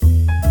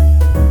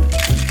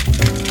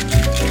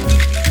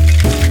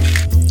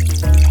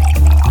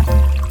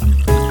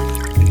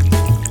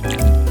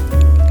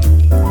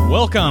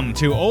Welcome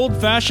to Old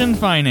Fashioned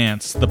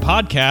Finance, the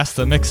podcast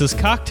that mixes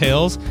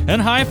cocktails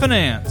and high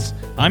finance.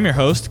 I'm your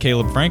host,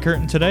 Caleb Frankert,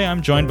 and today I'm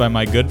joined by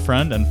my good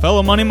friend and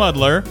fellow money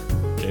muddler,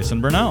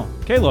 Jason Burnell.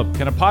 Caleb,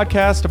 can a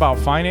podcast about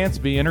finance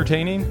be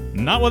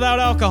entertaining? Not without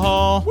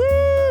alcohol.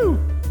 Woo!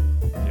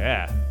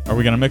 Yeah. Are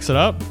we going to mix it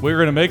up? We're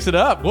going to mix it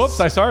up. Whoops,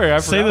 I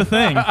forgot. Say the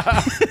thing.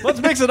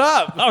 Let's mix it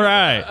up. All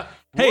right.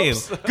 Hey,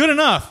 good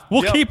enough.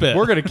 We'll keep it.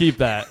 We're going to keep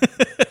that.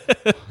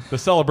 The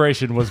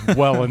celebration was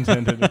well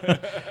intended.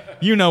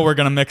 You know we're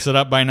going to mix it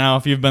up by now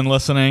if you've been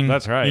listening.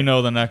 That's right. You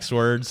know the next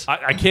words.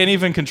 I can't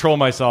even control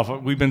myself.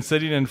 We've been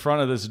sitting in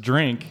front of this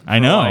drink for I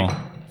know.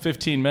 like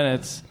 15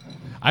 minutes.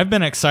 I've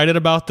been excited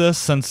about this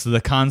since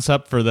the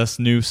concept for this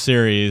new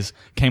series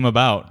came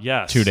about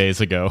 2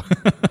 days ago.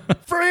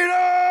 Freedom!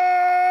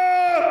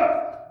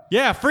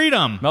 Yeah,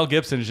 freedom. Mel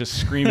Gibson is just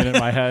screaming in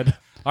my head.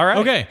 All right.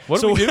 Okay.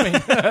 What are we doing?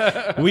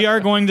 We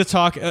are going to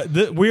talk.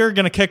 We are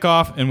going to kick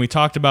off, and we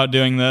talked about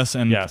doing this,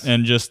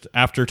 and just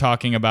after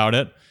talking about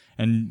it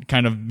and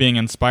kind of being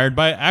inspired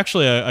by it,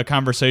 actually a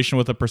conversation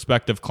with a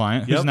prospective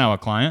client who's now a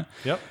client.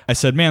 Yep. I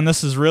said, man,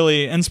 this is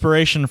really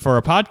inspiration for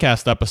a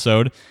podcast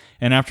episode.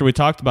 And after we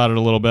talked about it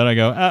a little bit, I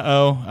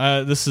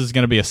go, this is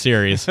going to be a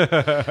series.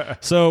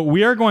 So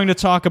we are going to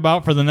talk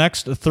about, for the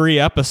next 3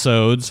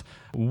 episodes,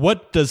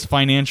 what does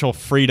financial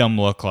freedom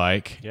look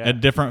like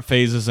at different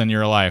phases in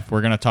your life?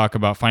 We're going to talk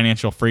about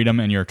financial freedom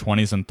in your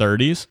 20s and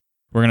 30s.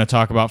 We're going to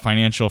talk about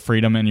financial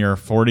freedom in your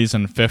 40s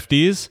and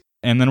 50s.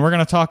 And then we're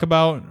going to talk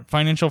about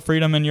financial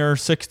freedom in your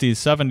 60s,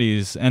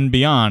 70s, and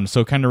beyond,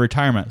 so kind of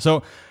retirement.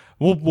 So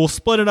we'll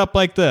split it up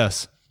like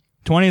this.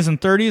 20s and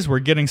 30s, we're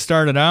getting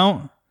started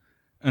out.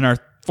 In our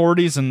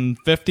 40s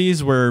and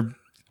 50s, we're,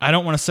 I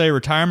don't want to say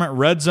retirement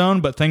red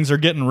zone, but things are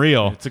getting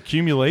real. It's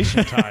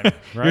accumulation time.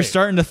 Right. You're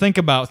starting to think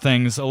about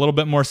things a little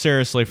bit more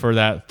seriously for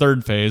that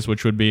third phase,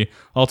 which would be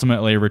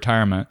ultimately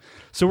retirement.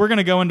 So we're going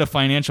to go into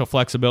financial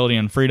flexibility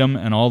and freedom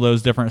and all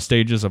those different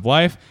stages of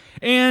life.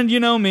 And you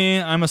know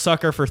me, I'm a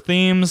sucker for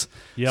themes.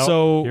 Yep,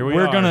 so here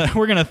we're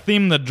gonna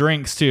theme the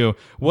drinks too.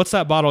 What's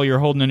that bottle you're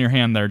holding in your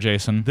hand there,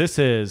 Jason? This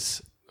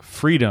is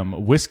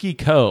Freedom Whiskey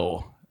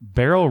Co.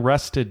 Barrel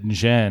Rested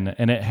Gin,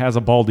 and it has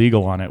a bald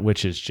eagle on it,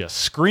 which is just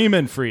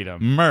screaming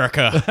freedom.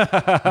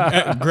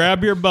 America.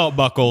 Grab your belt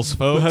buckles,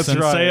 folks, That's and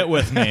right. say it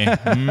with me.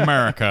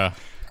 America.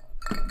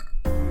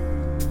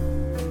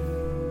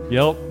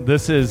 Yep,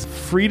 this is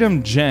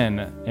Freedom Gin,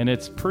 and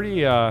it's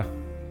pretty, I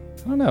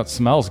don't know, it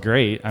smells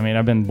great. I mean,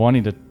 I've been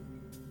wanting to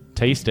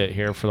taste it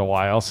here for a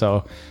while,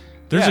 so...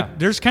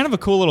 There's kind of a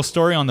cool little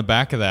story on the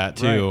back of that,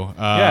 too.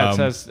 Right. It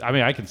says, I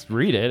mean, I can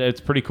read it.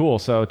 It's pretty cool.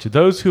 So, to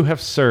those who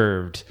have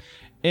served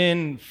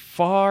in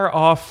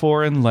far-off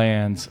foreign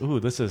lands. Ooh,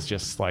 this is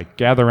just like,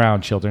 gather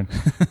around, children.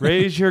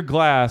 Raise your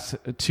glass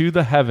to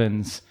the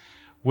heavens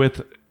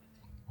with,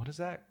 what is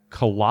that?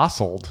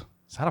 Colossal.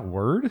 Is that a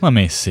word? Let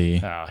me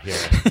see. Oh, here.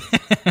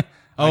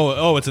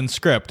 It's in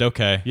script.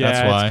 Okay, Yeah,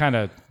 that's why. it's kind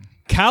of...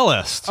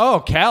 Calloused. Oh,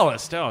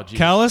 calloused. Oh, geez.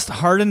 Calloused,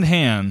 hardened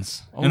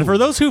hands. And for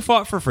those who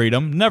fought for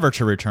freedom, never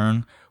to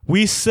return,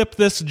 we sip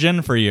this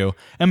gin for you,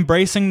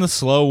 embracing the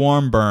slow,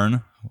 warm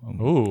burn.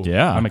 Ooh,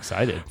 Yeah. I'm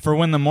excited. For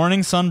when the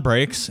morning sun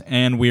breaks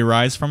and we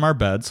rise from our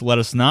beds, let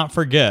us not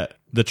forget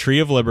the tree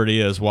of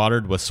liberty is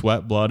watered with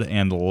sweat, blood,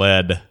 and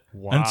lead.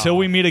 Wow. Until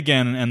we meet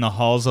again in the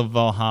halls of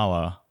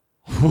Valhalla.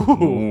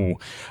 Ooh.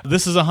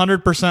 This is a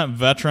 100%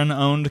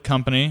 veteran-owned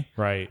company.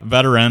 Right.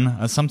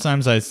 Veteran.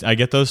 Sometimes I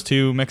get those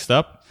two mixed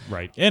up.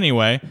 Right.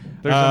 Anyway.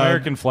 There's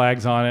American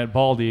flags on it,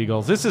 bald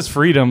eagles. This is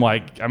freedom.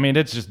 Like, I mean,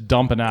 it's just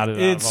dumping out of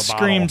It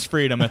screams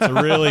freedom. It's a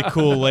really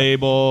cool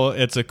label.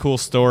 It's a cool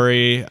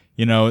story.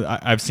 You know,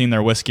 I've seen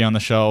their whiskey on the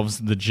shelves.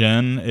 The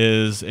gin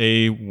is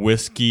a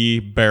whiskey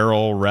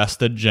barrel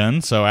rested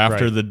gin. So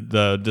after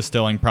the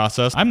distilling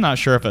process, I'm not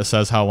sure if it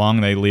says how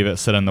long they leave it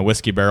sit in the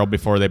whiskey barrel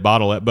before they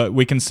bottle it, but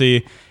we can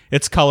see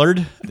it's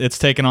colored. It's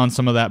taken on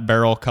some of that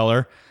barrel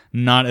color,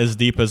 not as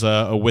deep as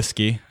a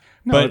whiskey.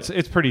 No, but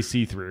it's pretty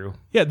see-through.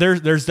 Yeah,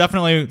 there's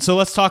definitely. So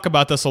let's talk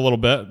about this a little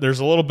bit. There's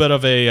a little bit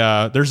of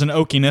a there's an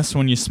oakiness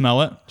when you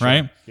smell it,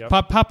 right? Yep.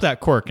 Pop that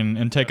cork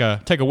and take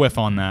a whiff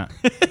on that.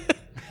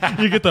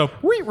 You get the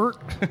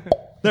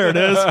there it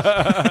is.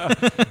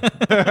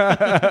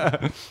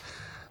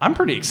 I'm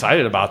pretty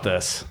excited about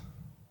this.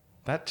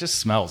 That just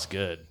smells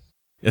good.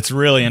 It's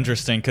really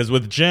interesting because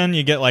with gin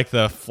you get like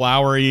the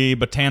flowery,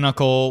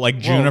 botanical, like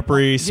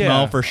junipery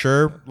smell for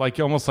sure. Like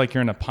almost like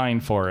you're in a pine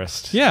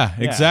forest. Yeah,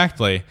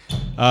 exactly.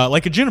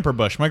 Like a juniper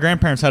bush. My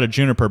grandparents had a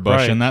juniper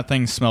bush, and that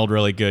thing smelled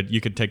really good. You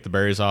could take the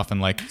berries off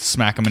and like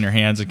smack them in your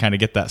hands and kind of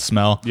get that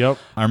smell. Yep.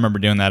 I remember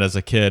doing that as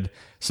a kid.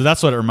 So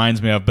that's what it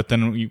reminds me of. But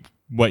then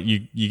what you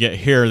get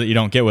here that you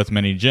don't get with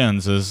many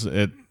gins is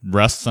it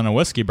rests on a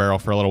whiskey barrel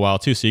for a little while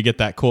too. So you get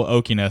that cool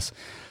oakiness.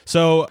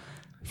 So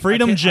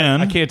Freedom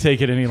Gin. I can't take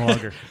it any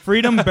longer.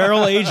 Freedom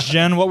Barrel Aged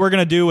Gin. What we're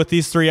going to do with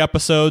these 3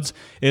 episodes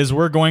is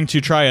we're going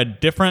to try a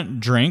different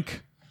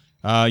drink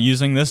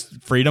using this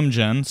Freedom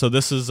Gin. So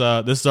this is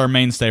our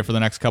mainstay for the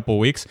next couple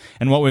of weeks.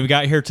 And what we've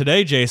got here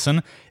today,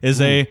 Jason,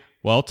 is a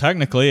well,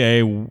 technically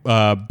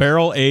a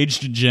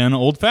barrel-aged gin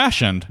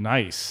old-fashioned.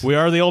 Nice. We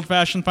are the Old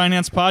Fashioned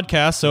Finance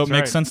Podcast, so it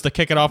makes sense to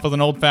kick it off with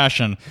an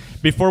old-fashioned.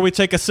 Before we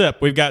take a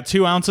sip, we've got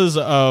 2 ounces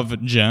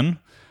of gin.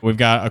 We've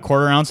got a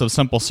 1/4 ounce of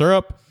simple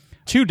syrup,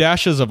 2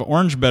 dashes of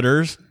orange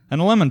bitters,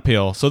 and a lemon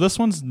peel. So this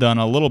one's done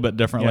a little bit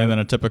differently than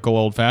a typical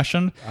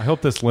old-fashioned. I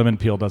hope this lemon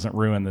peel doesn't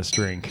ruin this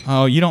drink.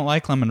 Oh, you don't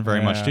like lemon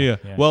very much, do you?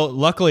 Yeah. Well,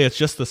 luckily, it's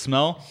just the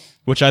smell,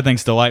 which I think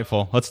is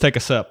delightful. Let's take a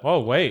sip.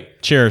 Oh,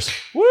 wait. Cheers.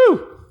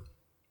 Woo!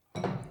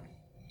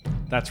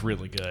 That's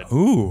really good.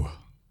 Ooh.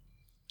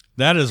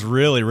 That is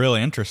really,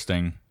 really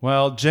interesting.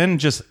 Well, gin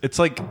just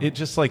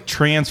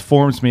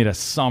transforms me to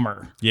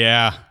summer.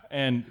 Yeah.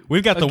 And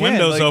we've got the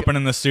windows open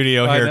in the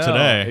studio here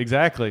today.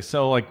 Exactly.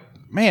 So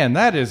man,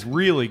 that is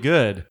really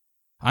good.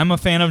 I'm a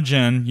fan of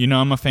gin. You know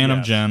I'm a fan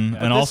of gin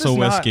and also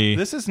whiskey.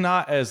 This is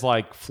not as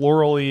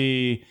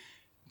florally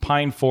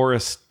pine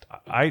forest.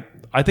 I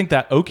think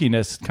that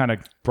oakiness kind of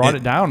brought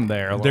it down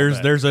there a little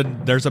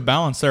bit. There's a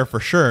balance there for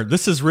sure.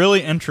 This is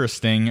really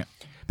interesting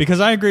because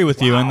I agree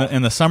with you.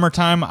 In the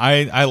summertime,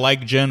 I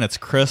like gin. It's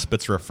crisp,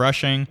 it's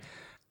refreshing.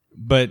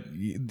 But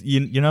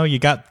you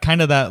got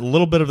kind of that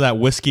little bit of that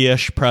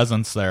whiskey-ish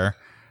presence there.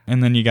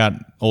 And then you got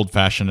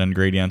old-fashioned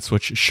ingredients,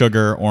 which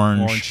sugar,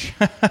 orange.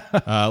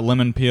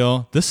 Lemon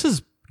peel. This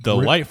is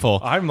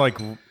delightful. I'm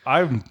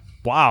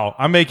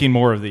making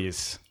more of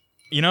these.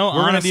 You know,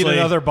 we're honestly, gonna need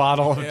another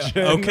bottle of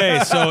gin.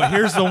 Okay, so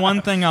here's the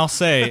one thing I'll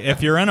say: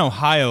 if you're in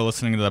Ohio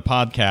listening to the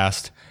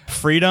podcast,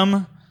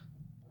 Freedom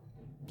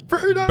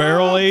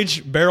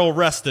barrel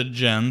rested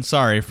gin.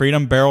 Sorry,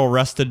 Freedom barrel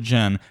rested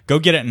gin. Go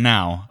get it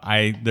now.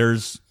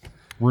 There's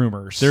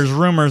rumors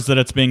that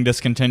it's being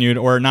discontinued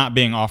or not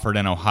being offered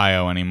in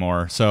Ohio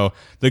anymore. So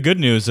the good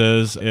news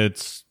is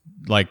it's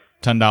like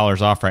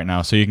 $10 off right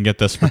now, so you can get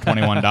this for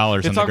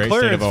 $21 in the great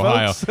state of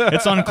Ohio.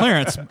 It's on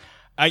clearance.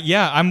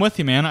 I'm with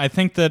you, man. I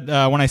think that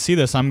when I see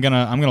this, I'm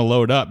gonna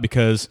load up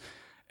because,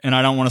 and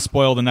I don't want to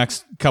spoil the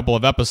next couple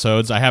of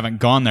episodes. I haven't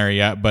gone there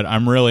yet, but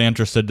I'm really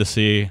interested to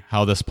see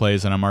how this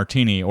plays in a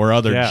martini or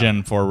other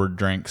gin-forward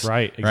drinks.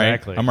 Right,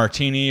 exactly. Right? A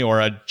martini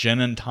or a gin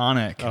and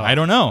tonic. I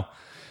don't know.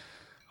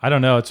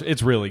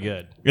 It's really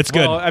good. It's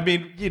good. Well, I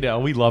mean,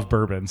 we love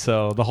bourbon,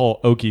 so the whole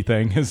oaky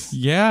thing is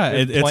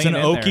it's an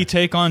oaky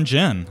take on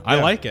gin.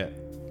 I like it.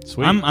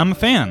 Sweet. I'm a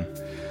fan.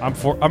 I'm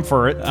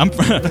for it.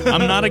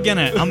 I'm not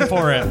against it. I'm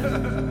for it.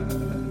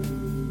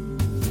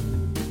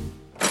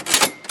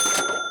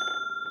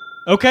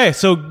 Okay,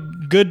 so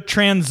good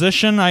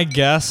transition, I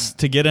guess,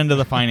 to get into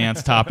the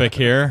finance topic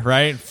here,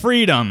 right?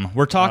 Freedom.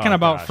 We're talking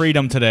about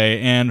freedom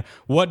today, and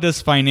what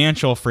does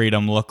financial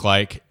freedom look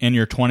like in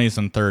your 20s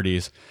and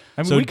 30s?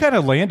 I mean, we kind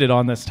of landed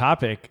on this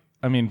topic,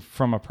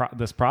 from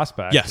this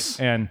prospect. Yes.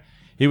 And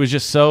it was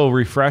just so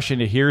refreshing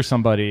to hear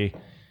somebody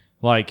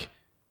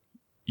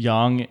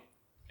young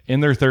in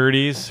their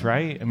 30s,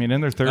 right? I mean,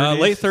 in their 30s.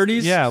 Late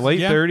 30s? Yeah,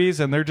 late 30s.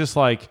 And they're just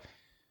I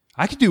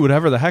could do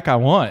whatever the heck I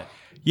want.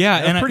 Yeah,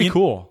 and pretty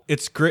cool.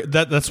 It's great.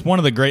 That's one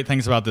of the great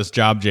things about this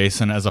job,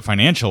 Jason, as a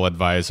financial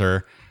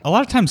advisor. A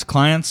lot of times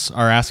clients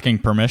are asking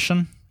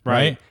permission,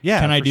 right? Yeah.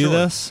 Can I do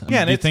this?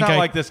 Yeah, and it's not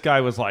like this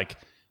guy was like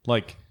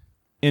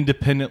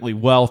independently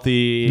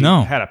wealthy,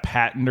 had a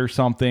patent or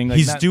something.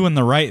 He's doing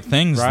the right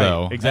things,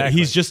 though.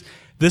 Exactly.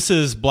 This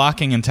is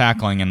blocking and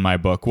tackling in my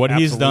book. What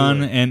he's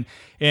done, and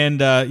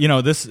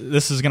this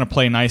is going to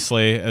play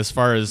nicely as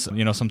far as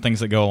some things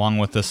that go along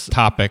with this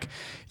topic.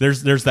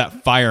 There's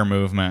that FIRE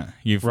movement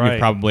you've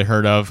probably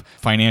heard of,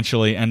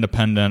 financially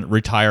independent,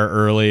 retire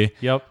early.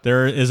 Yep.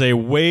 There is a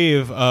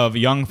wave of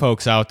young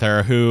folks out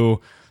there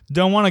who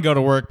don't want to go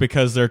to work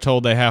because they're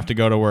told they have to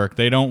go to work.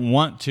 They don't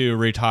want to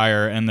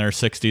retire in their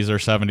 60s or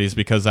 70s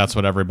because that's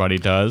what everybody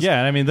does. Yeah,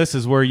 and I mean, this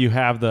is where you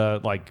have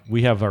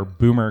we have our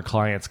boomer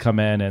clients come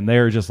in and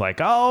they're just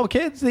oh,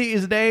 kids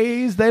these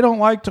days, they don't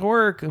like to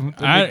work.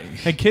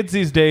 And kids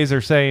these days are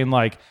saying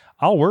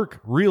I'll work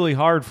really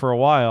hard for a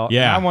while.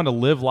 Yeah. And I want to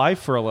live life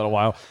for a little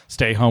while,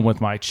 stay home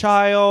with my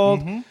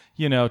child,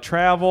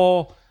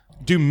 travel,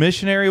 do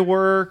missionary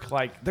work.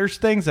 There's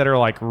things that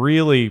are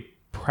really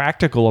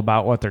practical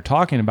about what they're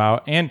talking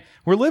about, and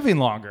we're living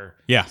longer.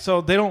 Yeah.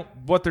 So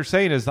what they're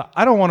saying is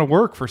I don't want to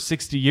work for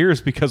 60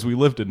 years because we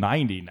live to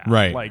 90 now.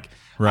 Right. Right.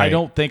 I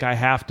don't think I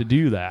have to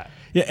do that.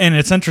 Yeah, and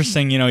it's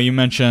interesting, you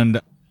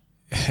mentioned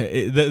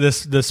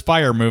this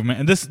FIRE movement,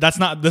 and this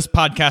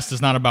podcast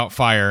is not about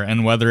FIRE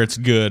and whether it's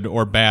good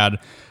or bad.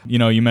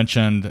 You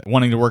mentioned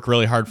wanting to work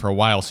really hard for a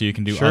while so you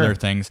can do other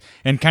things,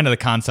 and kind of the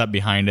concept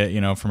behind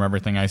it, from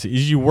everything I see,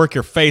 is you work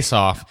your face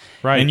off,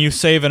 right, and you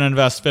save and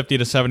invest 50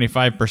 to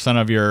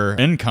 75% of your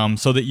income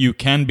so that you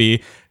can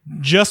be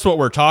just what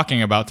we're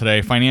talking about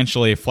today,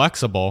 financially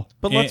flexible.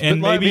 But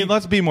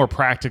let's be more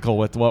practical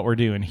with what we're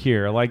doing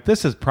here.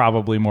 This is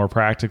probably more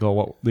practical,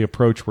 what the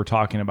approach we're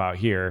talking about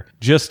here.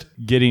 Just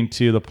getting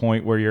to the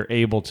point where you're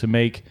able to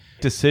make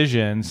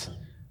decisions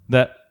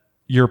that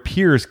your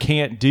peers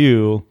can't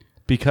do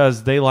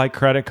because they like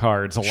credit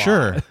cards a lot.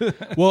 Sure.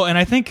 Well, and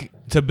I think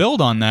to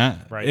build on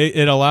that, Right.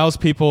 it allows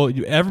people,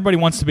 everybody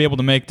wants to be able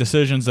to make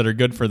decisions that are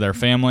good for their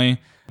family,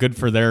 good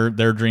for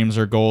their dreams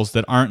or goals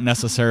that aren't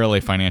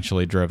necessarily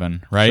financially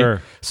driven, right?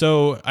 Sure.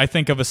 So I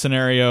think of a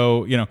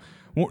scenario,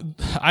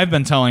 I've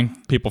been telling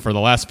people for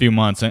the last few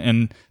months,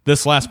 and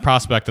this last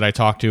prospect that I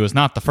talked to is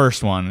not the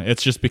first one.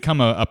 It's just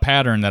become a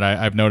pattern that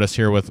I've noticed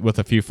here with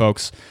a few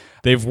folks.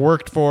 They've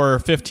worked for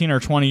 15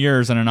 or 20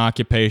 years in an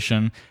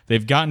occupation.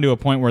 They've gotten to a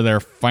point where they're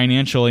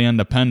financially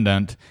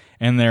independent,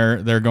 and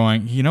they're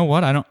going, you know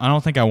what? I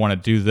don't think I want to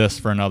do this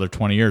for another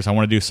 20 years. I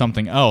want to do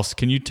something else.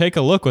 Can you take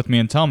a look with me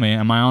and tell me,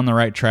 am I on the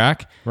right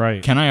track?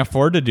 Right. Can I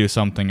afford to do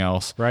something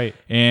else? Right.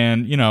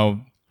 And,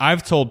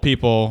 I've told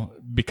people,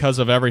 because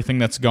of everything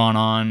that's gone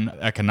on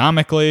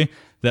economically,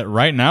 that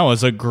right now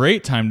is a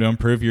great time to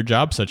improve your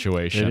job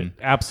situation.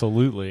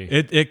 Absolutely.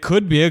 It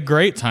could be a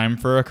great time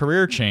for a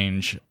career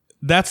change.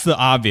 That's the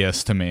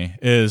obvious to me,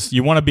 is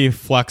you want to be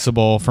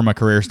flexible from a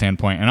career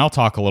standpoint. And I'll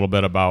talk a little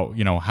bit about,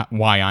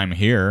 why I'm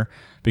here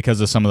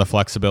because of some of the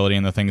flexibility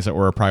and the things that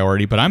were a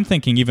priority. But I'm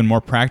thinking even more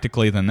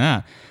practically than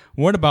that.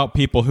 What about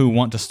people who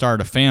want to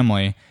start a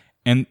family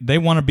and they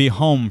want to be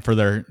home for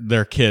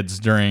their kids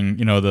during,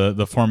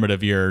 the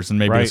formative years and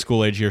maybe the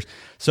school age years?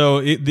 So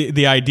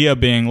the idea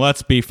being,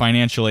 let's be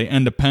financially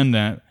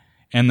independent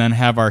and then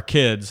have our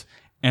kids,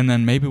 and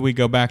then maybe we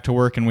go back to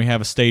work and we have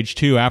a stage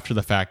 2 after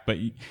the fact. But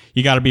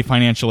you got to be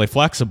financially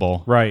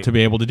flexible to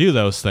be able to do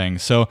those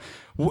things. So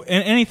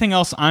anything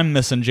else I'm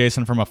missing,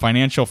 Jason, from a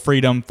financial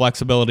freedom,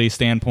 flexibility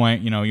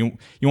standpoint? You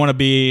want to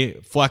be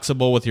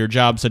flexible with your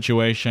job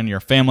situation, your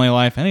family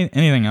life,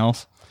 anything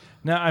else?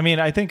 No, I mean,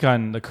 I think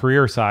on the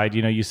career side,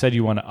 you said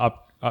you want to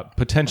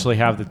potentially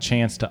have the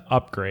chance to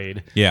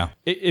upgrade. Yeah.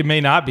 It may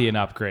not be an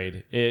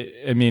upgrade.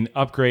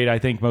 Upgrade, I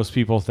think most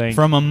people think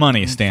from a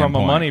money standpoint.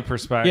 From a money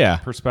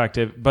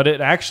perspective, but it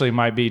actually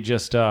might be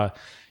just a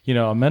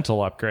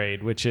mental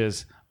upgrade, which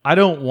is, I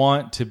don't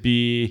want to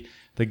be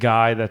the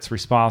guy that's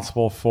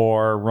responsible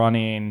for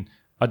running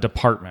a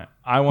department.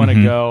 I want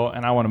to go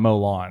and I want to mow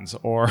lawns,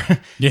 or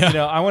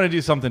I want to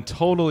do something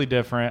totally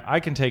different.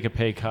 I can take a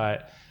pay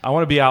cut. I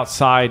want to be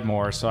outside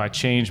more, so I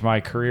change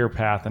my career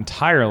path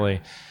entirely.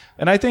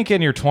 And I think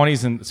in your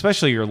 20s and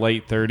especially your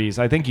late 30s,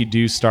 I think you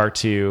do start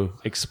to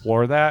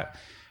explore that.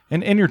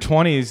 And in your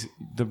 20s,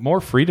 the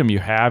more freedom you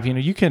have,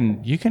 you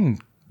can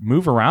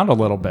move around a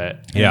little bit.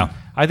 And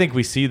I think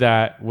we see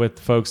that with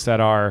folks that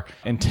are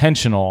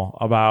intentional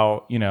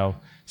about,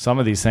 some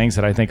of these things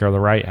that I think are the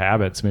right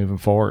habits moving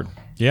forward.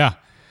 Yeah.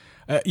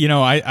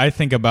 I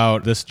think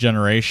about this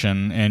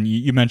generation, and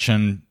you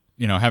mentioned,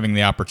 having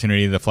the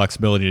opportunity, the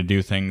flexibility to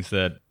do things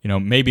that,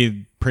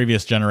 maybe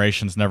previous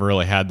generations never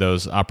really had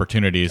those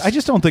opportunities. I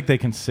just don't think they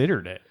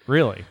considered it,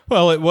 really.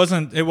 Well, it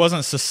wasn't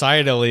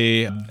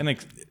societally,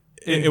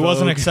 it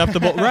wasn't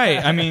acceptable. Right.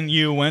 I mean,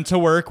 you went to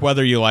work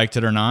whether you liked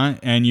it or not,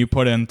 and you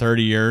put in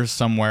 30 years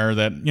somewhere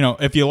that,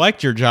 if you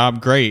liked your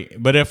job,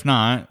 great. But if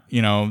not,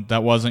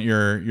 that wasn't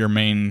your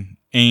main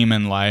aim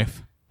in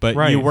life. But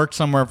you worked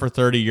somewhere for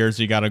 30 years,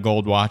 you got a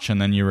gold watch,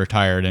 and then you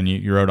retired and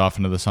you rode off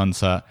into the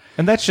sunset.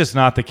 And that's just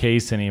not the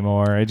case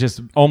anymore. It just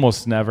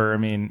almost never.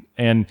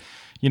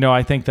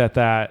 I think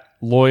that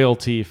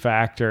loyalty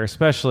factor,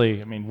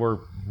 especially, we're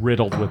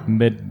riddled with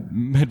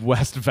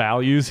Midwest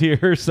values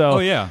here. So,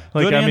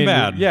 good and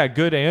bad. Yeah,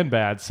 good and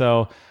bad.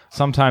 So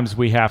sometimes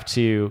we have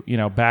to,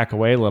 back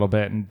away a little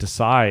bit and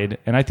decide.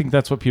 And I think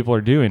that's what people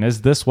are doing.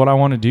 Is this what I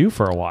want to do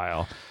for a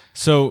while?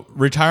 So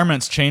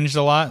retirement's changed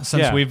a lot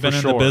since we've been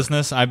in the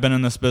business. I've been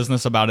in this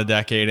business about a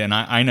decade, and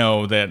I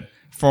know that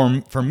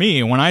for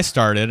me, when I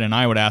started and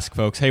I would ask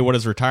folks, hey, what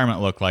does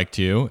retirement look like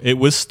to you? It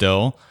was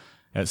still,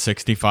 at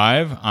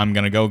 65, I'm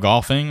going to go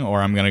golfing or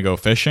I'm going to go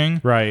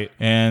fishing. Right.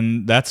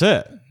 And that's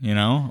it,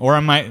 or I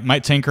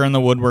might tinker in the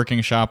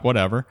woodworking shop,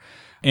 whatever.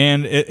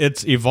 And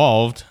it's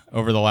evolved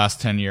over the last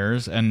 10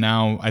 years. And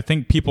now I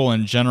think people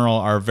in general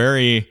are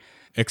very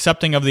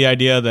accepting of the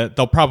idea that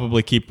they'll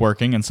probably keep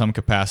working in some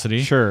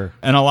capacity. Sure.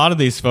 And a lot of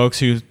these folks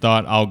who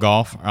thought, I'll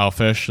golf, I'll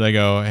fish, they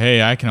go,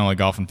 hey, I can only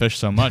golf and fish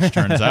so much.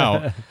 Turns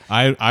out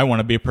I want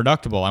to be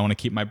productive. I want to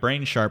keep my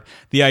brain sharp.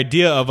 The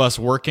idea of us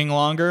working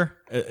longer,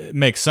 it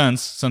makes sense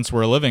since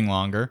we're living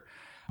longer.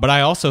 But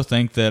I also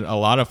think that a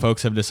lot of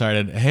folks have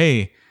decided,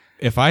 hey,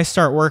 if I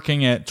start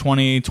working at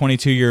 20,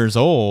 22 years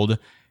old,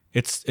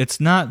 it's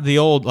not the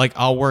old, like,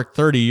 I'll work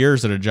 30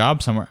 years at a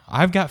job somewhere.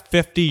 I've got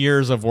 50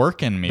 years of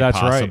work in me,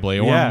 possibly,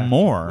 or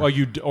more. Well,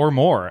 or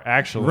more,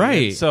 actually.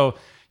 Right. And so,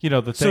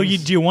 the things... So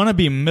do you want to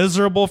be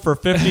miserable for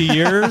 50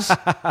 years?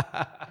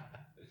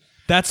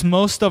 That's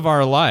most of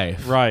our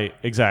life. Right,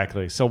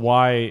 exactly. So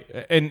why...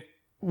 And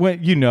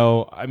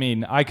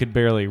when, I could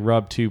barely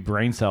rub two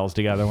brain cells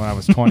together when I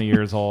was 20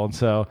 years old.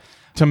 So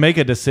to make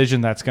a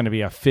decision that's going to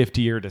be a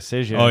 50-year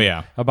decision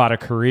about a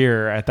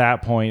career at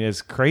that point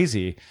is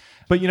crazy.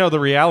 But the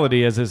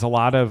reality is a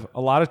lot of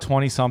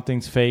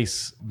 20-somethings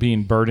face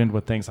being burdened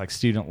with things like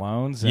student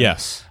loans.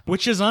 Yes,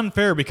 which is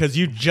unfair because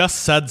you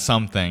just said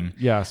something.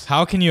 Yes.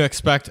 How can you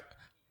expect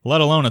let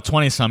alone a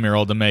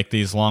 20-some-year-old to make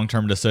these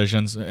long-term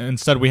decisions.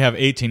 Instead, we have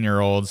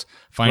 18-year-olds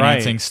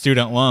financing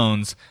student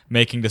loans,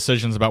 making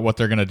decisions about what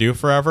they're going to do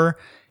forever.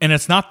 And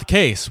it's not the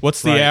case.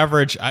 What's the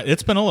average?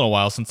 It's been a little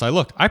while since I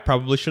looked. I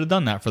probably should have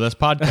done that for this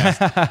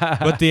podcast.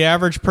 But the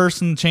average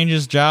person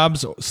changes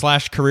jobs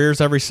 / careers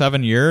every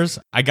 7 years.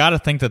 I got to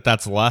think that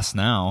that's less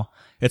now.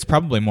 It's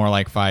probably more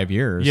like 5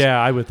 years. Yeah,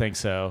 I would think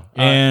so.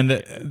 And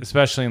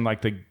especially in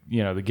like the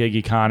gig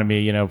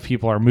economy,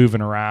 people are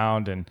moving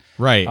around and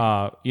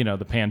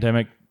the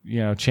pandemic,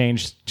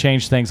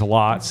 changed things a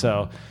lot.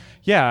 So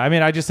yeah, I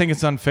mean, I just think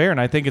it's unfair, and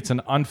I think it's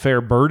an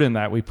unfair burden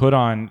that we put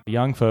on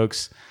young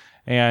folks.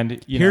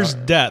 And here's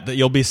debt that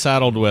you'll be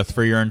saddled with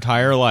for your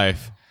entire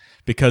life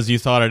because you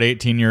thought at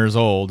 18 years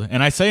old.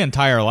 And I say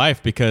entire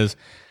life because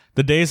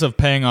the days of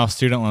paying off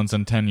student loans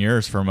in 10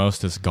 years for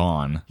most is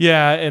gone.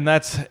 Yeah, and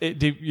that's,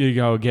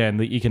 again,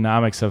 the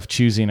economics of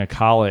choosing a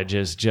college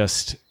is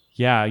just,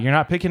 you're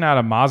not picking out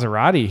a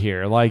Maserati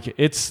here. Like,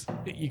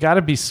 you got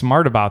to be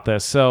smart about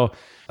this. So,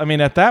 I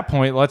mean, at that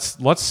point,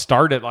 let's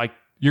start at like,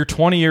 you're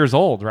 20 years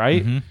old,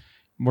 right?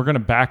 Mm-hmm. We're going to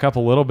back up a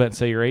little bit and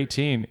say you're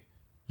 18.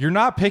 You're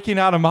not picking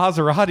out a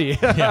Maserati.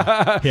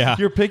 Yeah.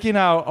 You're picking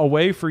out a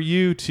way for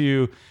you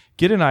to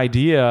get an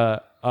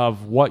idea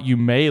of what you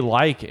may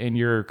like in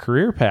your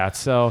career path.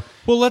 So,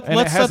 well,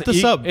 let's set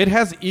this up. It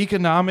has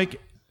economic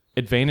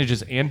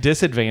advantages and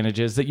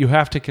disadvantages that you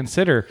have to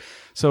consider.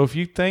 So if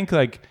you think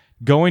like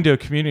going to a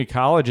community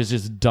college is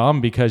just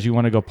dumb because you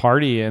want to go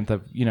party at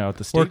the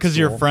state or because school,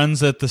 your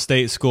friends at the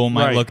state school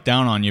might look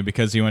down on you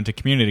because you went to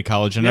community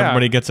college and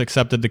everybody gets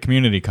accepted to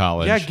community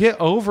college. Yeah, get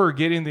over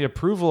getting the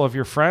approval of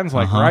your friends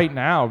right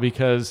now,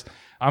 because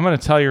I'm going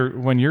to tell you,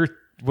 when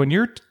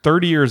you're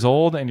 30 years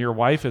old and your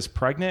wife is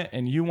pregnant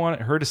and you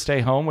want her to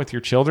stay home with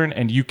your children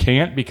and you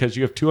can't because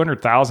you have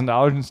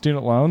 $200,000 in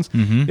student loans,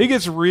 it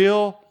gets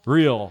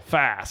real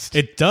fast.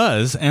 It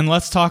does. And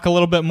let's talk a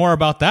little bit more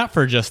about that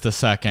for just a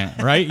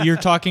second, right? You're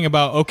talking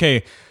about,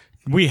 okay,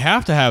 we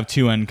have to have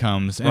two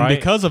incomes. And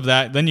because of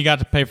that, then you got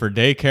to pay for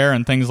daycare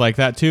and things like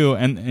that too.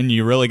 And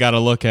you really got to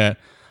look at,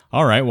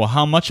 all right, well,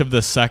 how much of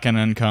this second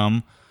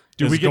income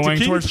is going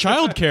towards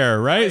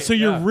childcare, right? So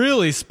you're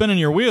really spinning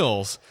your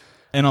wheels.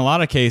 In a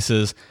lot of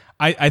cases,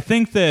 I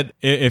think that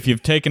if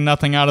you've taken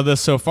nothing out of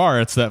this so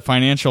far, it's that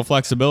financial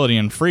flexibility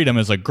and freedom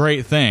is a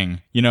great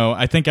thing.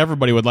 I think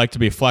everybody would like to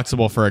be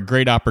flexible for a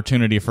great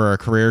opportunity for a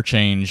career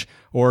change,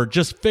 or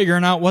just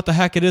figuring out what the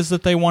heck it is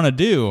that they want to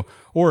do,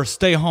 or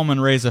stay home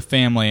and raise a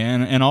family,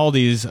 and all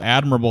these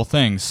admirable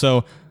things.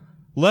 So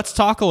let's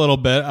talk a little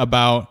bit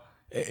about,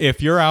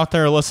 if you're out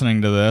there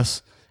listening to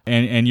this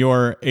and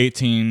you're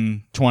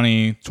 18,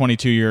 20,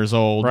 22 years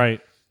old, right?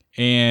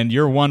 And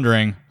you're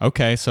wondering,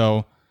 okay,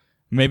 so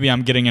maybe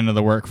I'm getting into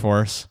the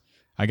workforce.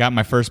 I got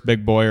my first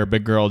big boy or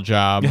big girl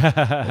job.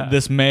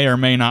 This may or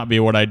may not be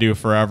what I do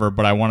forever,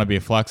 but I want to be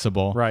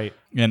flexible. Right.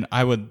 And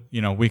I would,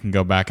 we can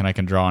go back and I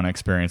can draw on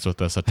experience with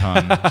this a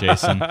ton,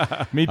 Jason.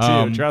 Me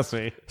too, trust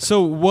me.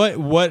 So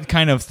what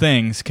kind of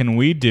things can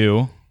we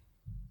do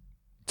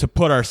to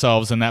put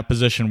ourselves in that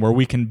position where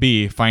we can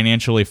be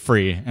financially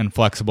free and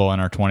flexible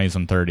in our 20s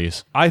and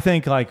 30s? I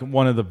think like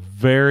one of the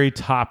very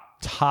top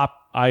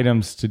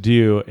items to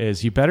do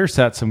is you better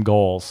set some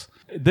goals.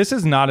 This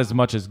is not as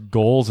much as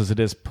goals as it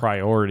is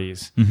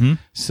priorities. Mm-hmm.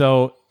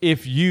 So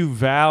if you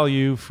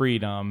value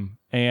freedom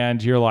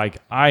and you're like,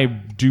 I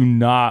do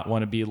not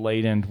want to be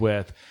laden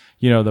with,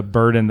 the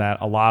burden that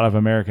a lot of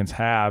Americans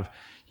have,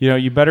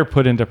 you better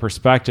put into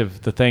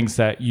perspective the things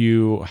that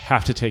you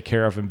have to take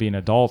care of and be an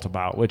adult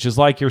about, which is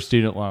like your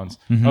student loans.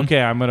 Mm-hmm.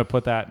 Okay, I'm going to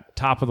put that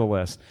top of the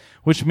list,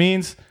 which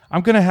means I'm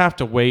going to have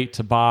to wait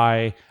to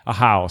buy a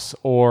house,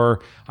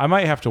 or I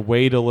might have to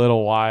wait a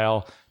little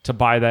while to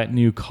buy that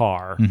new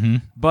car. Mm-hmm.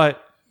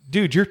 But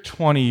dude, you're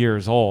 20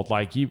 years old.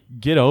 Like, you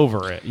get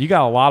over it. You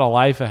got a lot of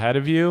life ahead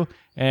of you.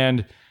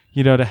 And,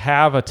 to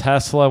have a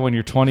Tesla when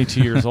you're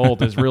 22 years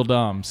old is real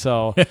dumb.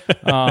 So,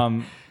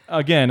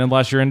 again,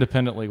 unless you're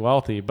independently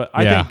wealthy. But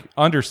I think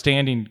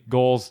understanding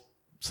goals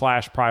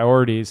 /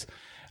 priorities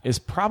is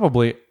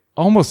probably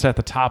almost at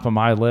the top of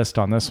my list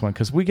on this one,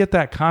 because we get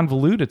that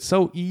convoluted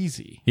so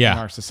easy in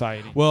our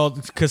society. Well,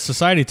 because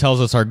society tells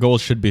us our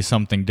goals should be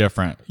something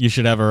different. You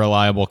should have a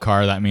reliable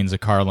car. That means a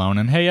car loan.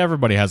 And hey,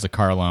 everybody has a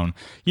car loan.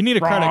 You need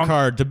a credit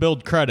card to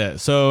build credit.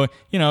 So,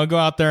 go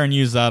out there and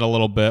use that a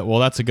little bit. Well,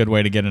 that's a good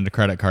way to get into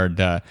credit card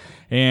debt.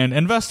 And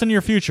invest in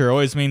your future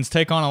always means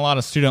take on a lot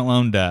of student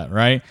loan debt,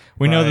 right?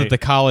 We know that the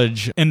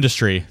college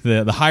industry,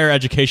 the higher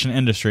education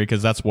industry,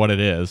 because that's what it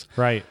is,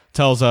 right,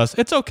 tells us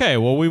it's okay.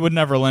 Well, we would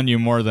never lend you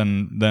more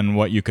than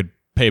what you could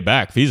pay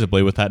back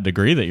feasibly with that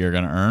degree that you're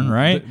going to earn,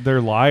 right? They're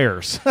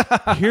liars.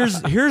 Here's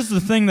the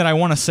thing that I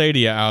want to say to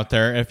you out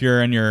there, if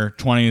you're in your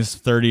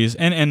 20s, 30s,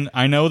 and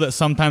I know that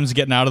sometimes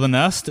getting out of the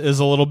nest is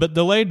a little bit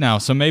delayed now.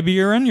 So maybe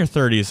you're in your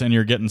 30s and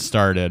you're getting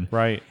started,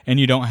 right? And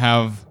you don't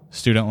have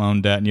student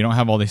loan debt and you don't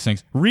have all these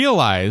things.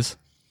 Realize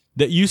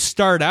that you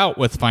start out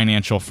with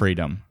financial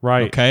freedom,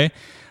 right? Okay,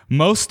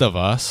 most of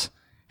us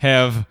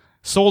have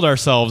sold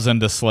ourselves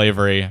into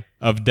slavery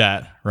of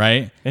debt,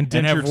 right?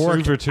 Indentured have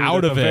worked servitude out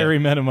at of the it. very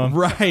minimum.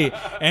 Right.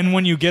 And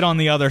when you get on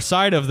the other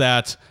side of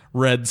that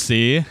Red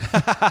Sea,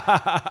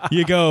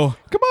 you go,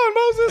 Come on,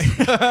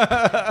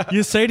 Moses.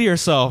 you say to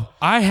yourself,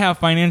 I have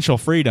financial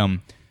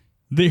freedom.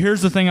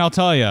 Here's the thing I'll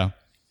tell you.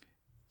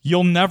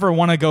 You'll never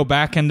want to go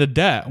back into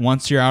debt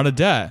once you're out of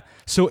debt.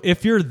 So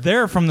if you're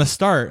there from the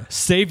start,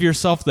 save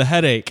yourself the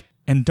headache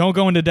and don't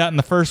go into debt in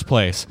the first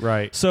place.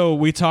 Right. So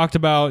we talked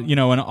about, an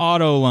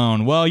auto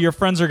loan. Well, your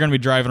friends are going to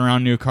be driving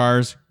around new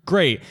cars.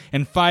 Great.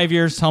 In 5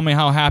 years, tell me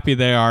how happy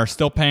they are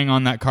still paying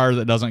on that car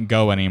that doesn't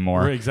go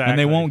anymore. Exactly. And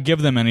they won't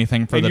give them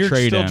anything for And the you're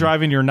trade-in. still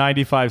driving your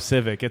 95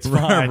 Civic. It's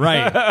fine.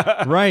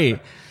 Right.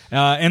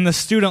 And the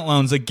student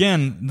loans,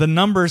 again, the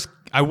numbers,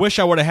 I wish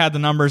I would have had the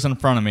numbers in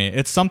front of me.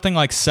 It's something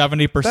like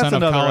 70% That's of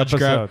another college episode.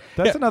 grad.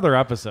 That's another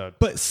episode.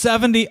 But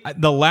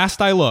the last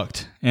I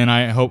looked, and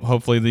I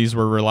hopefully these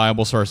were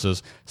reliable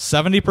sources,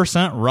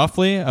 70%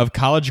 roughly of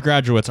college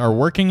graduates are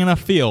working in a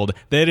field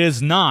that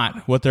is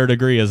not what their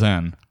degree is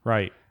in.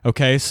 Right.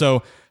 Okay,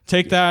 so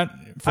take that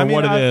for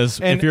what it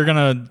is if you're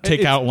going to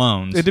take out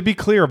loans. To be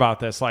clear about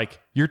this, like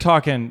you're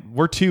talking,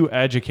 we're two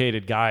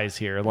educated guys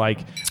here. Like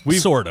we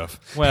sort of.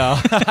 Well,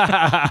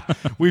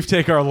 we've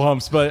taken our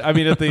lumps, but I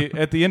mean, at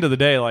the end of the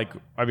day,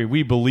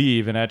 we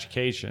believe in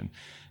education.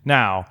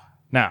 Now,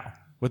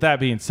 with that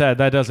being said,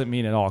 that doesn't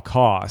mean at all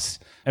costs.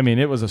 I mean,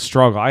 it was a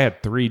struggle. I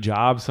had 3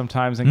 jobs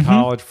sometimes in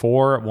college,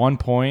 4 at one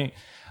point.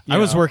 I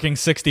was working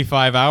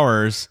 65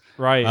 hours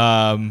Right.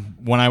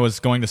 when I was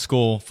going to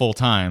school full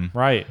time.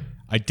 Right.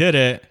 I did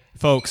it.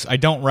 Folks, I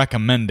don't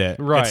recommend it.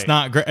 Right. It's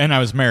not great. And I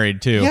was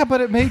married too. Yeah,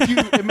 but it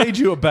made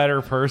you a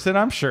better person,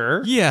 I'm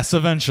sure. Yes,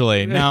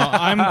 eventually. Now,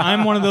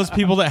 I'm one of those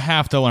people that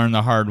have to learn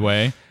the hard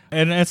way.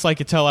 And it's like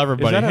you tell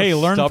everybody, Is that a hey,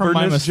 learn from my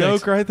stubbornness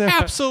mistakes. joke right there?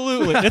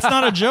 Absolutely. It's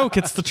not a joke.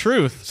 It's the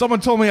truth. Someone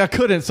told me I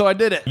couldn't, so I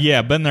did it.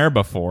 Yeah, been there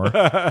before.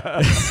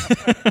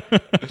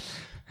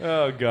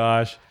 Oh,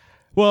 gosh.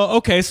 Well,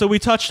 okay, so we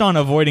touched on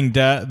avoiding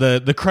debt.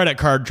 The credit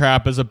card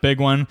trap is a big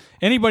one.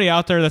 Anybody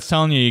out there that's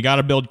telling you got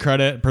to build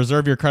credit,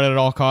 preserve your credit at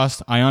all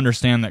costs, I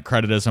understand that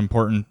credit is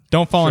important.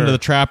 Don't fall into the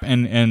trap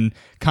and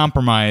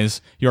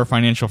compromise your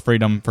financial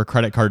freedom for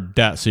credit card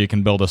debt so you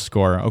can build a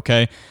score,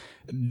 okay?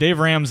 Dave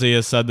Ramsey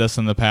has said this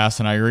in the past,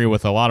 and I agree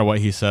with a lot of what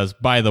he says.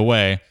 By the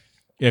way,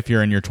 if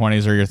you're in your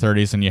 20s or your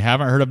 30s and you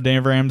haven't heard of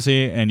Dave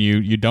Ramsey and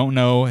you don't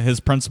know his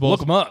principles,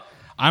 Look him up.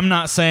 I'm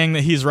not saying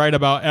that he's right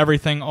about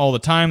everything all the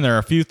time. There are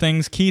a few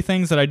key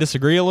things that I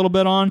disagree a little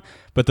bit on,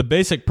 but the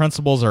basic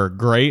principles are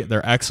great.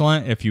 They're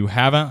excellent. If you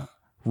haven't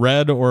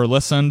read or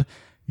listened,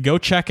 go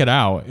check it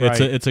out.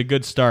 It's a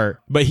good start.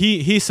 But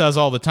he says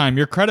all the time,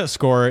 your credit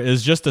score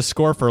is just a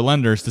score for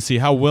lenders to see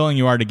how willing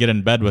you are to get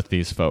in bed with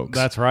these folks.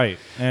 That's right.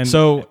 And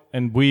So-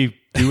 and we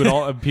do it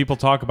all. People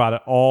talk about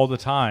it all the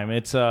time.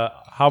 It's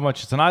how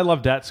much it's an I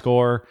love debt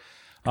score.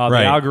 The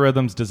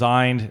algorithm's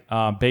designed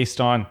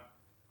based on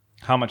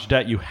how much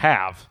debt you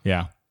have,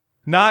 Yeah.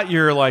 not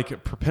your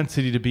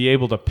propensity to be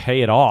able to pay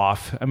it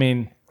off. I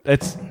mean,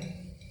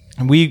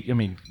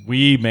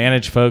 we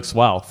manage folks'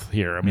 wealth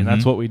here. I mean,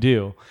 that's what we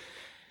do.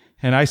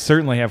 And I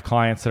certainly have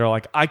clients that are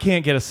like, I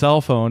can't get a cell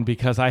phone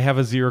because I have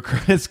a 0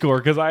 credit score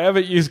because I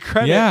haven't used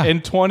credit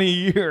in 20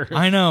 years.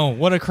 I know.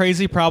 What a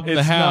crazy problem to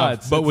It's have.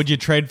 nuts. But would you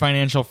trade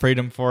financial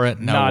freedom for it?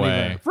 No Not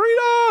way. even freedom.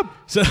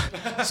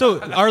 So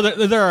are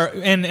there are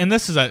and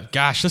this is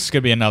this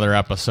could be another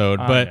episode,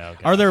 but know,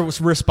 gosh. are there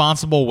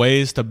responsible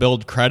ways to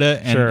build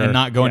credit and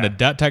not go into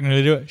debt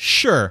technically to do it?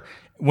 Sure.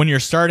 When you're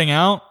starting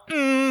out,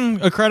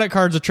 a credit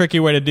card's a tricky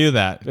way to do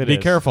that. Be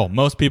careful.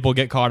 Most people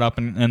get caught up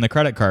in the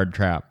credit card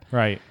trap.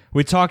 Right.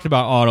 We talked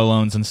about auto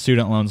loans and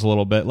student loans a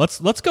little bit.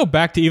 Let's go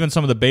back to even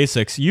some of the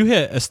basics. You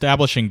hit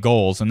establishing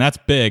goals, and that's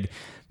big.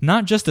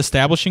 Not just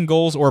establishing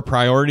goals or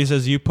priorities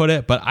as you put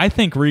it, but I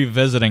think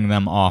revisiting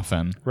them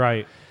often.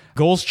 Right.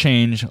 Goals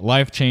change,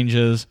 life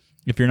changes.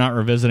 If you're not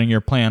revisiting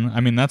your plan,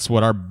 I mean, that's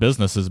what our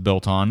business is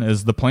built on,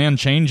 is the plan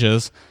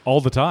changes. All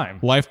the time.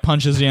 Life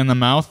punches you in the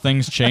mouth.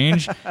 Things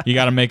change. You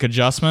got to make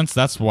adjustments.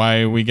 That's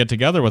why we get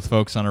together with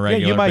folks on a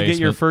regular basis. You might get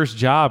your first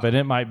job and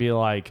it might be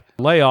like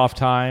layoff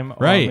time.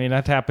 Right. I mean,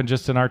 that happened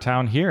just in our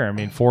town here. I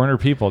mean, 400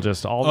 people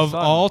just all of a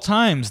sudden. all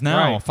times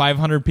now, Right.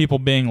 500 people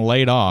being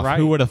laid off. Right.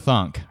 Who would have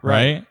thunk,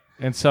 right?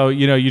 And so,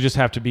 you just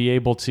have to be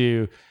able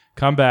to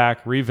come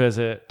back,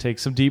 revisit, take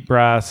some deep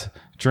breaths,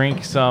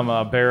 drink some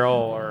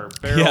barrel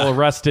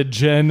arrested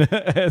gin.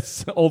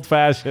 It's old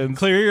fashioned.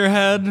 Clear your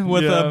head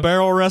with a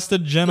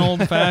barrel-rested gin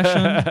old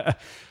fashioned.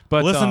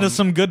 But Listen to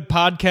some good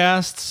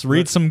podcasts.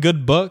 Read some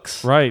good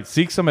books. Right.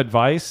 Seek some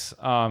advice.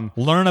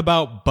 Learn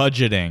about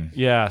budgeting.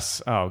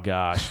 Yes. Oh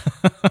gosh.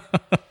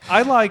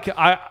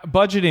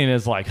 Budgeting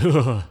is like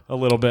a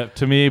little bit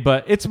to me,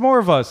 but it's more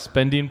of a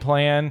spending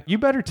plan. You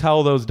better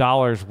tell those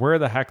dollars where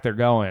the heck they're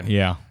going.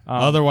 Yeah.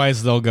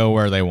 Otherwise, they'll go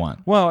where they want.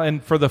 Well,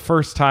 and for the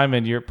first time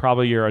in your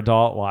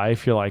adult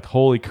life, you're like,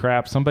 holy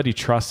crap, somebody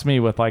trusts me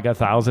with like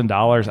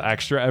 $1,000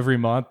 extra every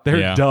month.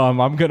 They're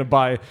dumb. I'm going to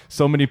buy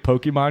so many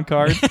Pokemon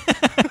cards.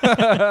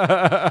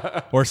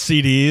 Or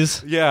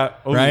CDs. Yeah.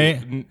 Ooh,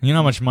 Right? You know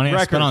how much money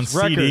I spent on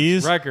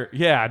CDs?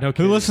 Yeah, no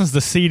kidding. Who listens to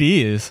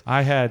CDs?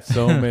 I had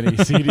so many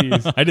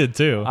CDs. I did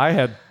too. I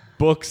had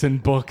books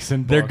and books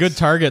and books. They're good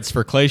targets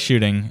for clay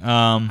shooting.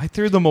 I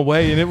threw them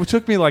away, and it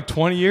took me like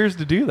 20 years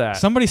to do that.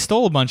 Somebody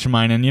stole a bunch of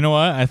mine, and you know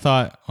what? I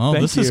thought, oh,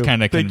 this is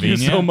kind of convenient.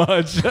 Thank you so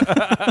much.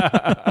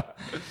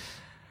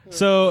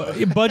 So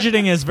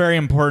budgeting is very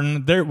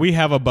important. We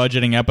have a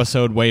budgeting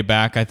episode way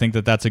back. I think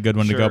that's a good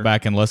one to go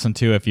back and listen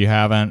to if you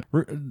haven't.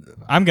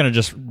 I'm going to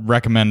just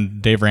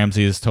recommend Dave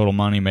Ramsey's Total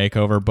Money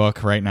Makeover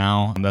book right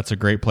now. That's a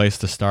great place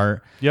to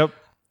start. Yep.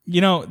 You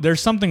know, there's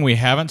something we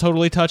haven't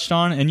totally touched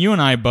on, and you and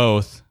I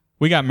both,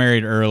 we got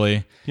married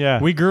early.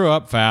 Yeah. We grew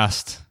up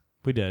fast.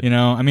 We did. You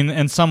know, I mean,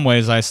 in some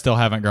ways, I still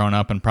haven't grown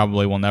up and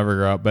probably will never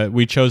grow up, but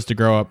we chose to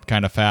grow up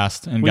kind of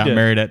fast and got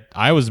married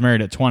I was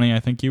married at 20. I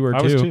think you were too.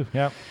 I was too,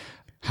 yeah.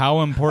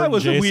 How important, I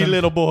was Jason, a wee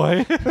little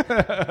boy.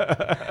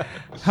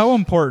 How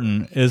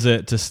important is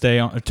it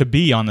to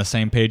be on the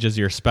same page as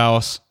your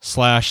spouse /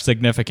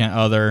 significant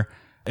other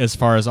as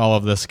far as all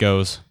of this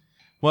goes?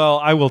 Well,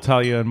 I will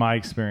tell you, in my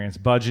experience,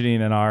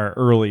 budgeting in our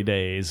early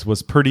days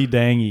was pretty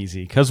dang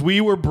easy because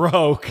we were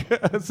broke.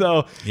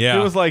 So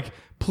it was like,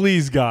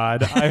 please,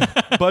 God,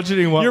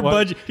 budgeting what your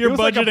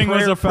budgeting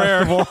was a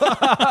prayer.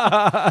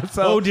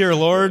 Oh, dear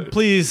Lord,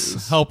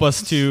 please help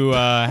us to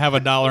have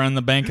 $1 in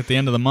the bank at the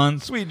end of the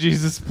month. Sweet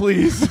Jesus,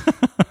 please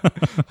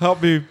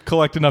help me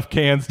collect enough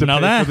cans to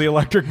pay for the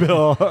electric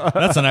bill.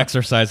 That's an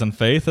exercise in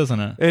faith, isn't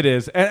it? It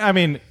is. And I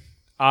mean,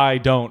 I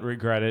don't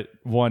regret it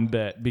one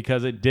bit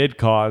because it did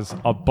cause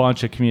a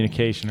bunch of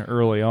communication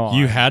early on.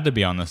 You had to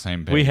be on the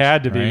same page. We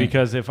had to be, right?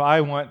 because if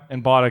I went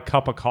and bought a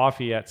cup of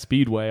coffee at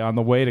Speedway on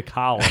the way to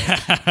college,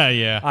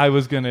 I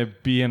was going to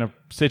be in a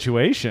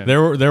situation.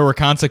 There were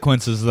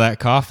consequences to that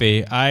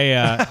coffee.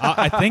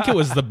 I think it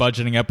was the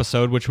budgeting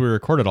episode, which we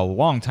recorded a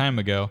long time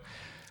ago.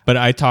 But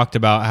I talked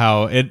about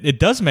how it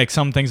does make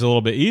some things a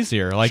little bit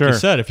easier. Like you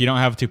said, if you don't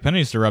have two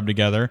pennies to rub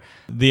together,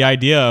 the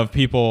idea of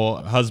people,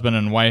 husband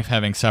and wife,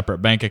 having separate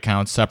bank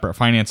accounts, separate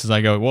finances,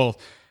 I go, well,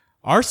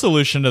 our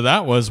solution to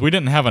that was we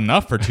didn't have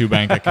enough for two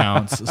bank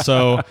accounts.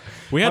 So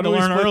we had to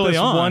learn early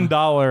on.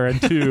 $1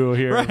 and $2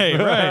 here.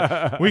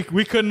 Right.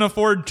 We couldn't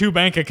afford two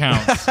bank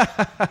accounts.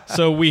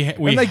 So we had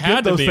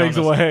to those be things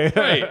away.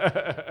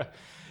 Right.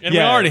 And we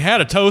already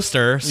had a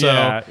toaster, so...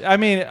 Yeah, I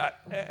mean,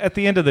 at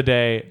the end of the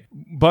day,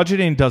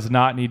 budgeting does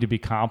not need to be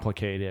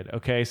complicated,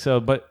 okay? So,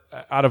 but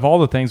out of all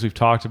the things we've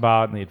talked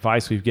about and the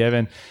advice we've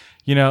given,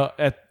 you know,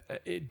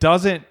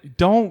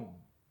 don't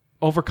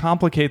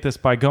overcomplicate this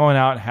by going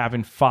out and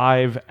having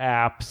 5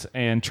 apps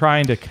and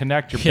trying to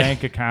connect your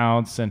bank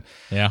accounts. And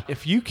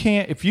if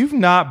you've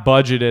not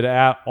budgeted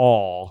at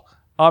all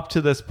up to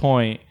this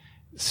point,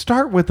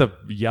 start with a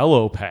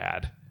yellow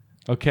pad.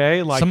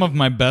 Okay, like some of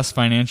my best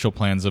financial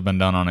plans have been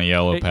done on a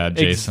yellow pad,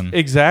 Jason.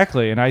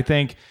 Exactly, and I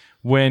think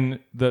when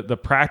the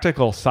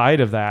practical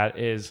side of that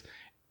is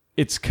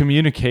it's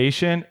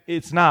communication,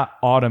 it's not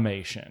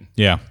automation.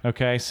 Yeah.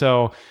 Okay,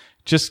 so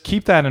just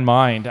keep that in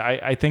mind.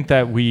 I think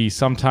that we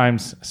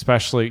sometimes,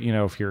 especially, you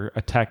know, if you're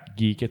a tech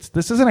geek,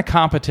 this isn't a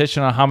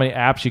competition on how many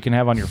apps you can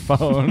have on your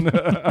phone.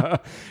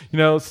 You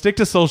know, stick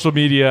to social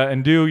media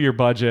and do your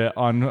budget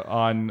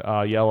on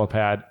yellow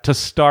pad to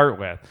start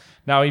with.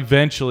 Now,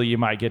 eventually, you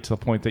might get to the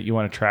point that you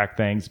want to track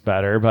things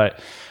better,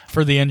 but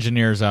for the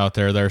engineers out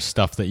there, there's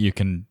stuff that you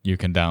can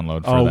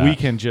download. For that. We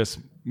can just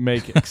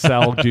make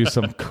Excel do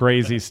some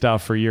crazy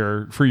stuff for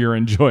your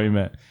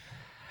enjoyment.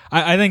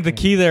 I think the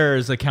key there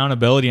is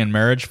accountability in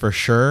marriage for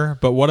sure.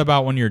 But what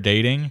about when you're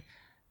dating?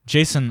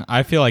 Jason,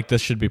 I feel like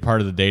this should be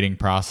part of the dating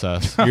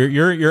process.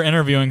 You're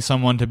interviewing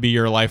someone to be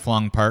your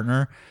lifelong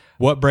partner.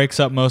 What breaks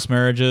up most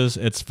marriages?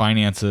 It's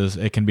finances.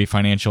 It can be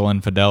financial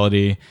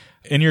infidelity.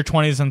 In your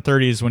 20s and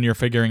 30s, when you're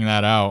figuring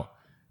that out,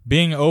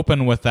 being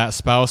open with that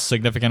spouse,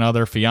 significant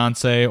other,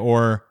 fiance,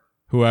 or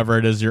whoever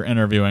it is you're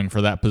interviewing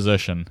for that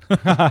position.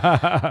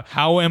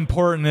 How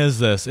important is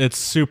this? It's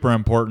super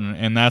important,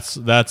 and that's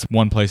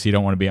one place you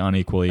don't want to be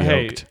unequally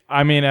yoked. Hey,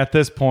 I mean, at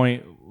this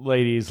point,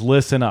 ladies,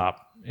 listen up.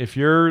 If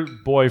your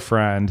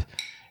boyfriend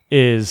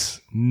is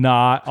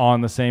not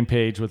on the same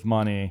page with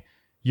money,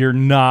 you're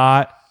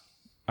not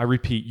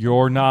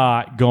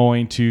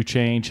going to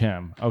change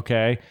him,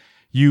 okay?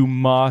 You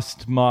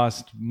must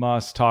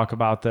talk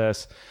about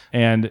this.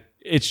 And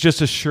it's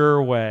just a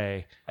sure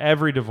way.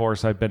 Every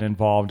divorce I've been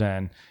involved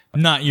in.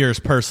 Not yours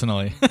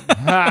personally.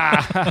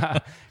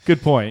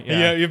 Good point.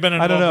 Yeah, you've been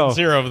involved in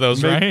 0 of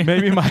those, right?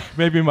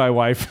 Maybe my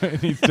wife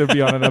needs to be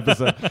on an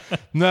episode.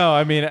 No,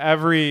 I mean,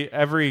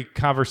 every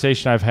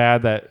conversation I've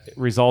had that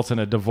results in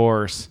a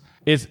divorce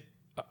is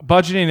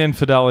budgeting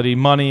infidelity,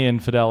 money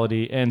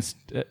infidelity, and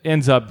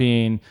ends up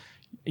being,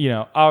 you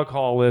know,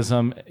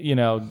 alcoholism, you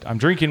know, I'm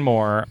drinking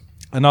more,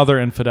 another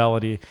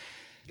infidelity.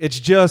 It's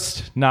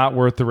just not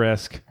worth the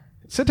risk.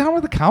 Sit down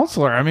with a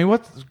counselor. I mean,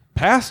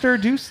 pastor,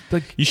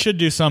 you should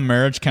do some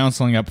marriage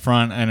counseling up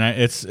front, and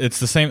it's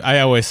the same. I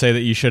always say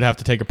that you should have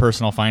to take a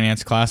personal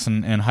finance class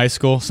in high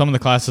school. Some of the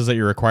classes that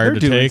you're required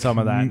They're to doing take, some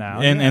of that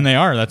now, and they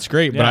are. That's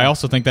great, but Yeah. I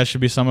also think that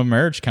should be some of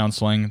marriage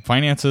counseling.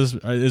 Finances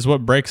is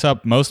what breaks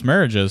up most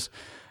marriages.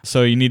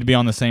 So you need to be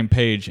on the same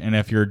page. And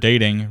if you're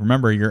dating,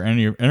 remember you're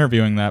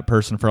interviewing that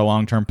person for a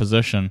long-term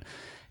position,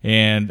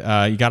 and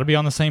you got to be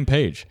on the same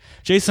page.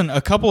 Jason,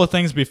 a couple of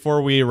things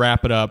before we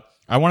wrap it up.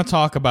 I want to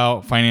talk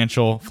about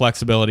financial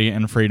flexibility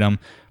and freedom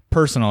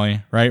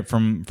personally, right?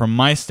 From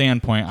my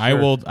standpoint,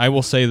 Sure. I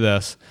will say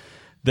this.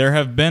 There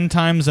have been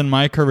times in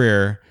my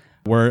career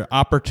where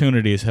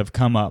opportunities have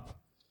come up,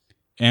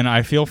 and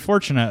I feel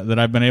fortunate that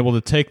I've been able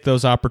to take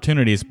those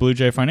opportunities, Blue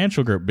Jay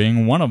Financial Group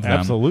being one of them.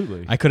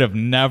 Absolutely. I could have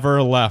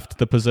never left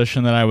the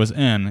position that I was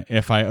in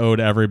if I owed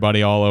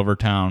everybody all over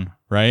town,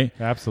 right?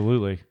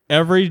 Absolutely.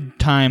 Every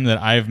time that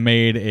I've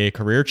made a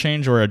career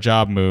change or a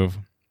job move,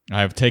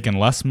 I've taken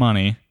less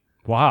money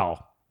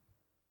Wow.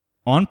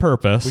 on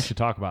purpose We should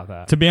talk about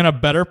that. to be in a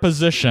better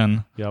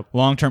position Yep.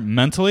 long-term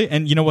mentally.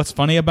 And you know what's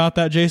funny about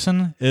that,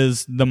 Jason,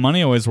 is the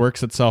money always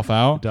works itself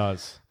out. It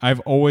does. I've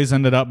always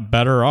ended up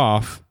better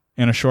off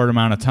in a short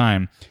amount of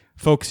time.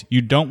 Folks,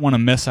 you don't want to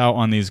miss out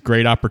on these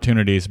great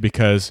opportunities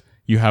because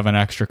you have an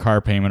extra car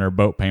payment or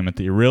boat payment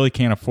that you really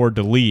can't afford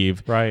to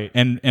leave, Right.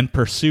 and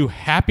pursue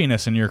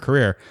happiness in your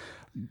career.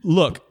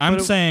 Look, I'm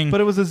saying...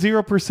 But it was a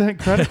 0%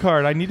 credit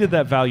card. I needed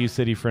that Value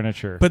City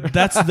furniture. But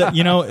that's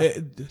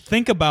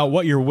think about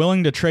what you're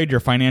willing to trade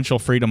your financial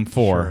freedom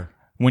for. Sure.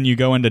 When you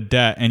go into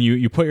debt and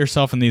you put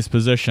yourself in these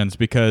positions,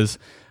 because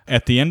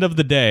at the end of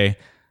the day,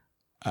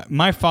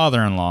 my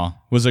father-in-law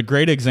was a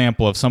great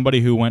example of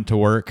somebody who went to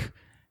work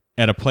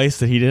at a place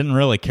that he didn't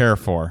really care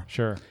for.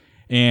 Sure.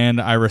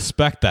 And I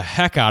respect the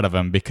heck out of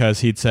him because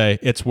he'd say,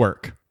 it's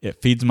work.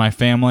 It feeds my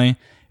family.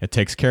 It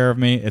takes care of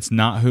me. It's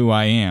not who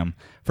I am.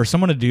 For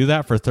someone to do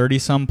that for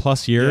 30-some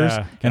plus years,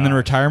 Yeah, and then gosh.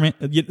 retirement,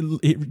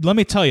 let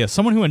me tell you,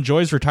 someone who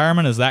enjoys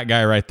retirement is that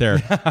guy right there.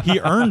 He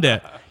earned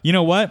it. You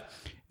know what?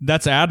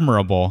 That's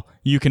admirable.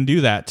 You can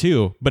do that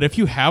too. But if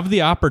you have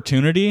the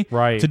opportunity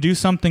Right. to do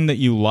something that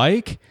you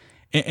like,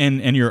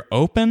 and you're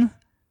open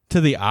to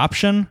the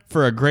option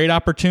for a great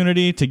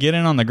opportunity to get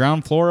in on the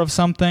ground floor of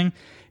something,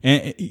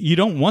 and you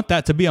don't want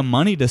that to be a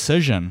money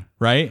decision,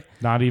 right?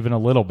 Not even a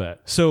little bit.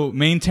 So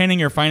maintaining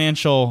your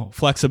financial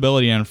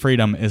flexibility and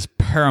freedom is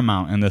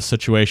paramount in this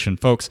situation.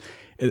 Folks,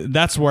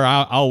 that's where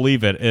I'll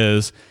leave it,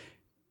 is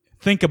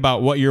think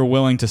about what you're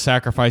willing to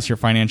sacrifice your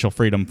financial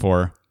freedom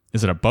for.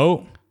 Is it a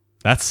boat?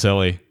 That's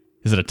silly.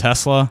 Is it a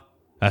Tesla?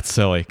 That's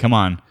silly. Come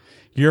on.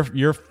 Your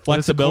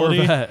flexibility,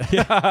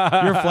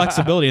 your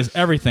flexibility is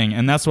everything,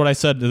 and that's what I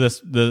said to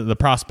the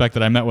prospect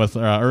that I met with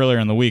earlier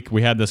in the week.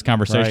 We had this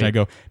conversation. Right. I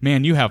go,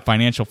 man, you have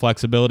financial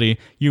flexibility.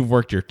 You've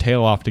worked your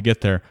tail off to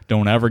get there.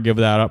 Don't ever give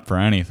that up for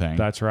anything.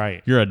 That's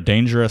right. You're a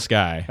dangerous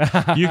guy.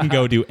 You can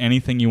go do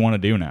anything you want to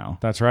do now.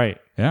 That's right.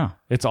 Yeah,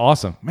 It's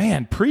awesome.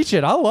 Man, preach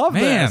it. I love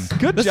man, this.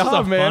 Good this job, is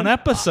a man. fun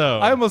episode.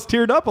 I almost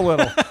teared up a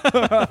little.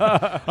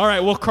 All right,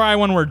 we'll cry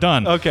when we're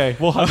done. Okay,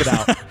 we'll hug it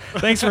out.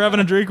 Thanks for having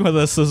a drink with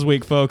us this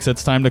week, folks.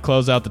 It's time to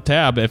close out the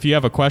tab. If you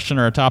have a question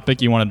or a topic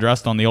you want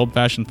addressed on the Old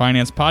Fashioned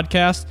Finance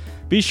podcast,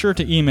 be sure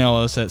to email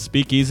us at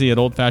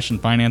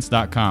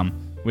speakeasy@oldfashionedfinance.com.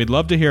 We'd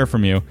love to hear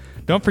from you.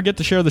 Don't forget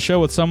to share the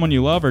show with someone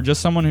you love or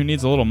just someone who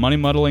needs a little money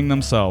muddling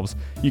themselves.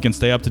 You can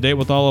stay up to date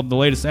with all of the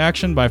latest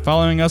action by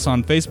following us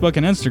on Facebook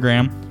and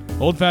Instagram.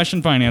 Old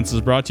Fashioned Finance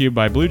is brought to you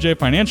by Blue Jay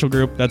Financial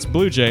Group, that's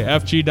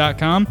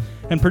bluejayfg.com,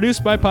 and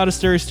produced by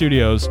Podastery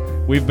Studios.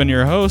 We've been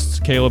your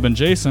hosts, Caleb and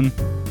Jason.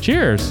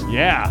 Cheers.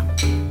 Yeah.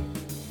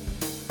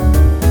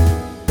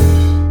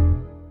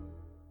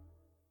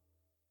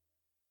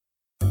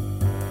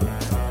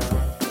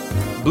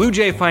 Blue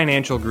Jay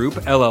Financial Group,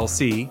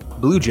 LLC,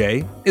 Blue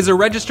Jay, is a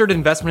registered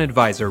investment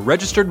advisor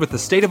registered with the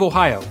state of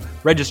Ohio.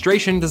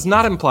 Registration does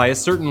not imply a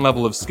certain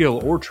level of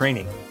skill or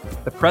training.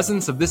 The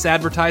presence of this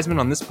advertisement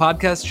on this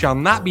podcast shall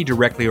not be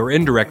directly or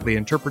indirectly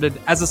interpreted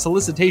as a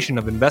solicitation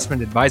of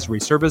investment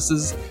advisory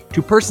services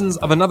to persons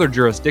of another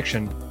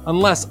jurisdiction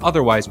unless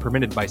otherwise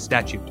permitted by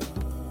statute.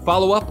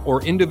 Follow-up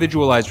or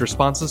individualized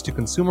responses to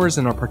consumers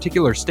in a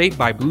particular state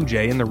by Blue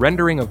Jay in the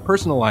rendering of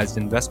personalized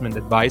investment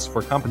advice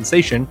for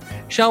compensation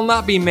shall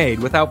not be made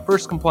without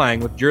first complying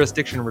with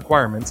jurisdiction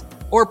requirements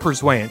or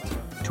pursuant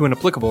to an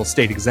applicable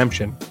state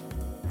exemption.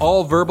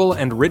 All verbal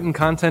and written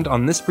content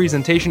on this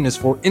presentation is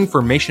for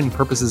information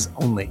purposes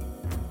only.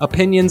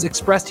 Opinions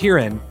expressed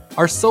herein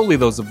are solely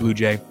those of Blue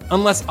Jay,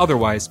 unless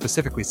otherwise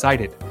specifically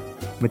cited.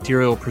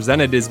 Material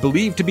presented is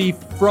believed to be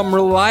from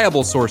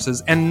reliable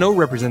sources, and no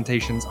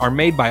representations are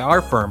made by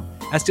our firm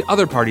as to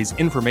other parties'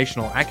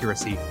 informational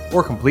accuracy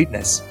or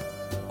completeness.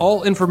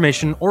 All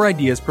information or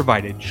ideas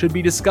provided should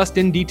be discussed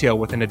in detail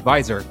with an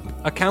advisor,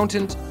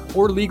 accountant,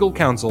 or legal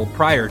counsel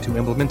prior to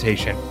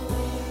implementation.